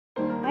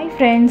Hi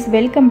friends,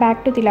 welcome back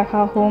to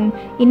Thilaga home.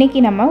 இன்னைக்கு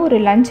நம்ம ஒரு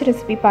லஞ்ச்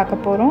ரெசிபி பார்க்க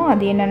போறோம்.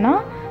 அது என்னன்னா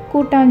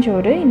கூட்டான்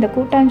choru. இந்த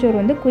கூட்டான் choru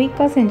வந்து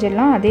குயிக்கா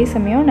செஞ்சிடலாம். அதே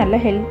சமயம் நல்ல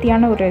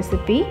ஹெல்த்தியான ஒரு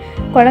ரெசிபி.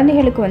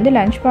 குழந்தைகளுக்கு வந்து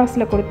லஞ்ச்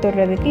பாக்ஸ்ல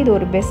கொடுத்துறதுக்கு இது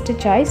ஒரு பெஸ்ட்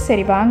சாய்ஸ்.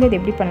 சரி வாங்க இது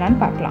எப்படி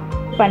பண்ணலாம்னு பார்க்கலாம்.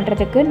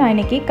 பண்றதுக்கு நான்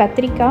இன்னைக்கு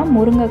கத்திரிக்காய்,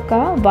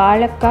 முருங்கைக்காய்,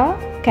 வாழைக்காய்,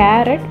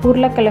 கேரட்,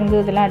 உருளைக்கிழங்கு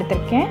இதெல்லாம்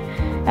எடுத்துர்க்கேன்.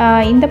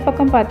 இந்த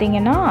பக்கம்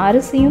பார்த்தீங்கன்னா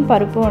அரிசியும்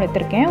பருப்பும்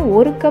எடுத்துர்க்கேன்.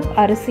 1 கப்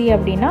அரிசி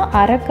அப்படினா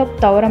 1/2 கப்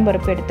துவரம்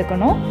பருப்பு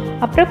எடுத்துக்கணும்.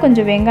 அப்புறம்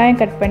கொஞ்சம் வெங்காயம்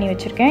கட் பண்ணி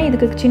வச்சிருக்கேன்.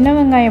 இதுக்கு சின்ன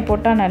வெங்காயம்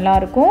போட்டா நல்லா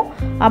இருக்கும்.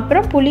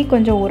 அப்புறம் புளி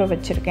கொஞ்சம் ஊற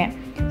வச்சிருக்கேன்.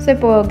 ஸோ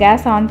இப்போ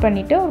கேஸ் ஆன்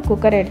பண்ணிட்டு ஒரு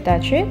குக்கர்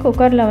எடுத்தாச்சு.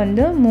 குக்கர்ல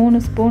வந்து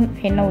 3 ஸ்பூன்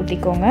எண்ணெய்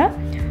ஊற்றிக்கோங்க.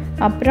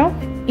 அப்புறம்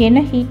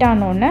எண்ணெய் ஹீட்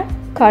ஆனோடனே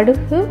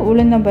கடுகு,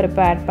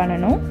 உளுந்தம்பருப்பு ஆட்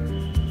பண்ணணும்.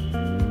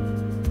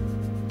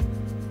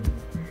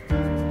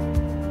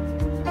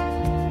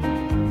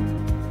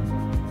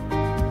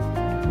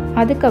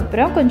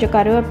 அதுக்கப்புறம் கொஞ்சம்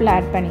கருவேப்பிலை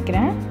ஆட்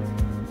பண்ணிக்கிறேன்.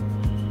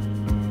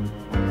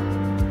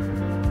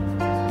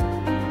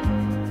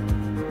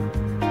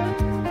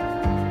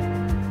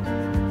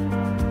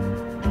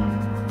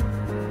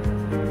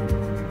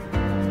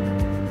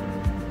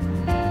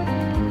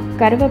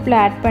 கருவேப்பிலை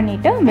ஆட்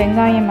பண்ணிவிட்டு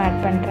வெங்காயம்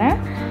ஆட் பண்ணுறேன்.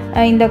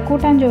 இந்த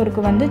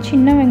கூட்டாஞ்சோறுக்கு வந்து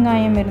சின்ன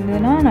வெங்காயம்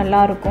இருந்ததுன்னா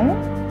நல்லாயிருக்கும்.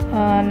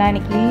 நான்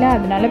இன்றைக்கி இல்லை,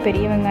 அதனால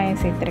பெரிய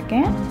வெங்காயம்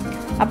சேர்த்துருக்கேன்.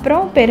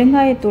 அப்புறம்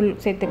பெருங்காயத்தூள்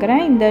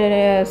சேர்த்துக்கிறேன். இந்த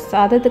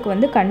சாதத்துக்கு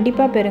வந்து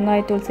கண்டிப்பாக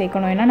பெருங்காயத்தூள்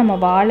சேர்க்கணும். ஏன்னா நம்ம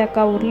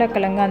வாழைக்காய்,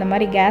 உருளைக்கிழங்கு அந்த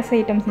மாதிரி கேஸ்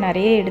ஐட்டம்ஸ்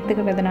நிறைய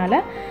எடுத்துக்கிறதுனால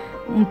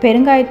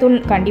பெருங்காயத்தூள்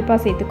கண்டிப்பாக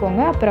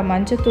சேர்த்துக்கோங்க. அப்புறம்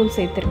மஞ்சத்தூள்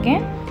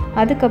சேர்த்துருக்கேன்.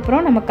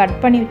 அதுக்கப்புறம் நம்ம கட்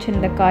பண்ணி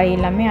வச்சுருந்த காய்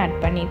எல்லாமே ஆட்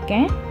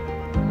பண்ணியிருக்கேன்.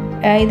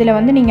 இதில்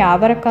வந்து நீங்கள்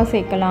அவரைக்காய்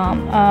சேர்க்கலாம்,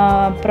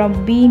 அப்புறம்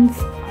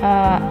பீன்ஸ்,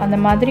 அந்த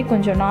மாதிரி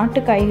கொஞ்சம் நாட்டு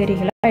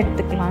காய்கறிகளாக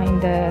எடுத்துக்கலாம்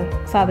இந்த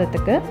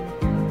சாதத்துக்கு.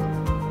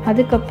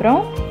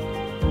 அதுக்கப்புறம்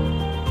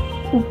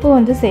உப்பு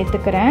வந்து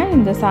சேர்த்துக்கிறேன்.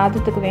 இந்த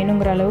சாதத்துக்கு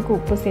வேணுங்கிற அளவுக்கு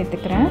உப்பு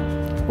சேர்த்துக்கிறேன்.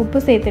 உப்பு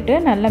சேர்த்துட்டு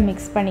நல்லா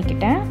மிக்ஸ்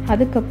பண்ணிக்கிட்டேன்.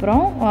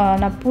 அதுக்கப்புறம்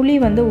நான் புளி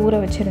வந்து ஊற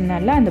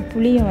வச்சுருந்தேன்ல, அந்த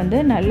புளியை வந்து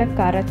நல்லா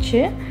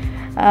கரைச்சி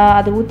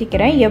அது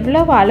ஊற்றிக்கிறேன்.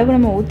 எவ்வளோ அளவு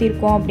நம்ம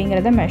ஊற்றிருக்கோம்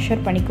அப்படிங்கிறத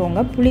மெஷர்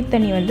பண்ணிக்கோங்க. புளி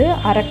தண்ணி வந்து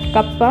 1/2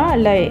 கப்பாக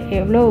இல்லை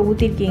எவ்வளோ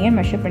ஊற்றிருக்கீங்க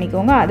மெஷர்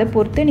பண்ணிக்கோங்க. அதை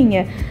பொறுத்து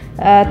நீங்கள்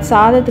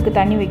சாதத்துக்கு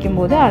தண்ணி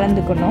வைக்கும்போது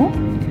அளந்துக்கணும்.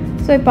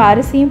 ஸோ இப்போ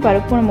அரிசியும்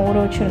பருப்பும் நம்ம ஊற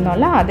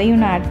வச்சுருந்தோம்ல,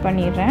 அதையும் நான் ஆட்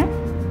பண்ணிடுறேன்.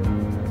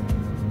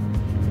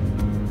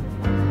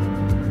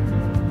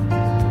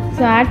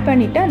 ஸோ ஆட்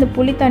பண்ணிவிட்டு அந்த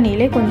புளி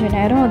தண்ணியிலே கொஞ்சம்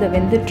நேரம் அதை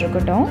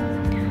வெந்துட்டுருக்கட்டும்.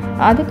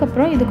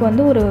 அதுக்கப்புறம் இதுக்கு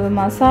வந்து ஒரு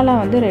மசாலா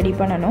வந்து ரெடி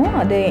பண்ணணும்.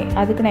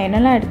 அதுக்கு நான்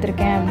என்னெல்லாம்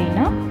எடுத்திருக்கேன்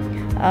அப்படின்னா,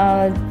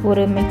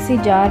 ஒரு மிக்ஸி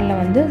ஜாரில்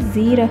வந்து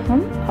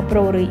ஜீரகம்,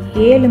 அப்புறம் ஒரு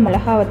 7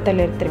 மிளகாய்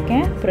வத்தல்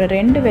எடுத்திருக்கேன். அப்புறம்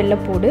 2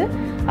 வெள்ளைப்பூடு,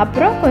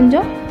 அப்புறம்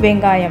கொஞ்சம்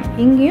வெங்காயம்.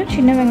 இங்கேயும்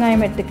சின்ன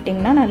வெங்காயம்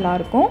எடுத்துக்கிட்டிங்கன்னா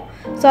நல்லாயிருக்கும்.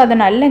 ஸோ அதை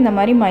நல்லா இந்த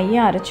மாதிரி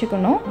மையம்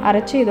அரைச்சிக்கணும்.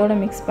 அரைச்சி இதோட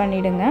மிக்ஸ்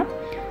பண்ணிவிடுங்க.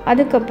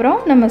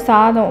 அதுக்கப்புறம் நம்ம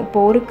சாதம்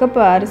இப்போ 1 கப்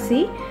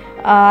அரிசி,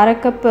 1/2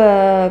 கப்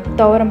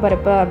துவரம்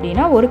பருப்பு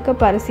அப்படின்னா 1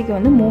 கப் அரிசிக்கு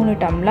வந்து 3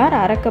 டம்ளர்,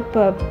 1/2 கப்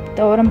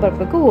துவரம்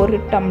பருப்புக்கு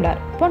 1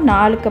 டம்ளர். இப்போ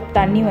 4 கப்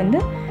தண்ணி வந்து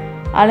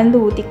அளந்து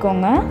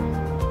ஊற்றிக்கோங்க.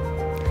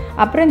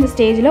 அப்புறம் இந்த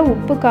ஸ்டேஜில்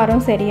உப்பு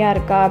காரம் சரியாக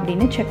இருக்கா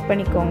அப்படின்னு செக்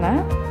பண்ணிக்கோங்க.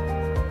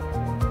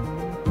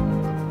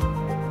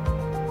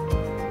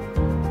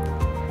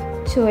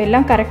 ஸோ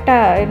எல்லாம்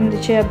கரெக்டாக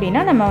இருந்துச்சு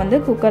அப்படின்னா நம்ம வந்து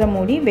குக்கரை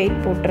மூடி வெயிட்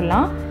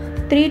போட்டுடலாம்.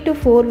 3 to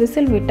 4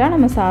 விசில் விட்டால்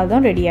நம்ம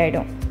சாதம் ரெடி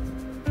ஆகிடும்.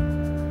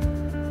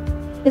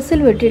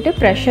 விசில் விட்டுட்டு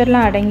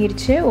ப்ரெஷர்லாம்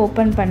அடங்கிருச்சு.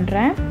 ஓப்பன்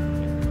பண்ணுறேன்.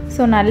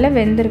 ஸோ நல்லா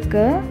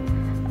வெந்திருக்கு.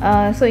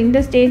 ஸோ இந்த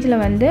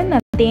ஸ்டேஜில் வந்து நான்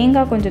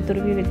தேங்காய் கொஞ்சம்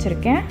துருவி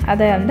வச்சுருக்கேன்.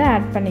 அதை வந்து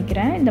ஆட்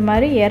பண்ணிக்கிறேன். இந்த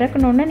மாதிரி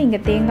இறக்கணுன்னு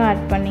நீங்கள் தேங்காய்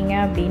ஆட் பண்ணிங்க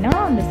அப்படின்னா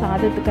அந்த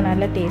சாதத்துக்கு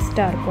நல்ல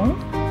டேஸ்ட்டாக இருக்கும்.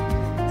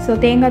 ஸோ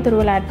தேங்காய்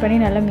துருவல் ஆட் பண்ணி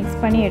நல்லா மிக்ஸ்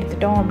பண்ணி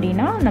எடுத்துட்டோம்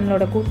அப்படின்னா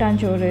நம்மளோட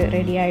கூட்டாஞ்சோறு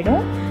ரெடி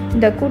ஆகிடும்.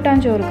 இந்த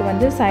கூட்டாஞ்சோறுக்கு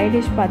வந்து சைட்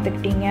டிஷ்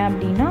பார்த்துக்கிட்டிங்க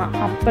அப்படின்னா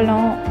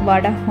அப்பளம்,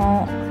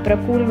 வடகம்,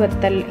 அப்புறம் கூழ்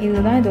வத்தல்,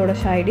 இதுதான் இதோட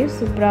சைட் டிஷ்.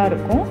 சூப்பராக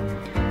இருக்கும்.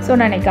 ஸோ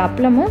நான் இன்றைக்கி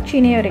அப்பளமும்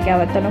சீனி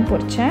அவரைக்காய் வத்தலும்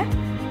பொரித்தேன்.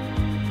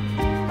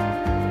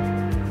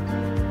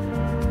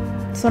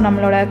 ஸோ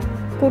நம்மளோட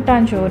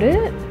கூட்டாஞ்சோறு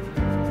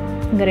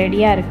இங்கே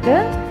ரெடியாக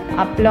இருக்குது.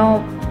 அப்பளம்,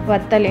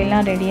 வத்தல்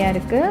எல்லாம் ரெடியாக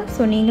இருக்குது.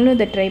 ஸோ நீங்களும்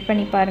இதை ட்ரை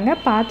பண்ணி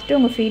பாருங்கள். பார்த்துட்டு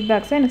உங்கள்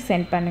ஃபீட்பேக்ஸை எனக்கு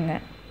சென்ட்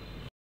பண்ணுங்கள்.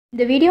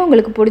 இந்த வீடியோ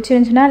உங்களுக்கு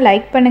பிடிச்சிருந்துச்சுன்னா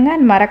லைக்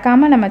பண்ணுங்கள்.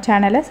 மறக்காமல் நம்ம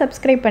சேனலை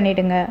சப்ஸ்கிரைப்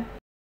பண்ணிவிடுங்க.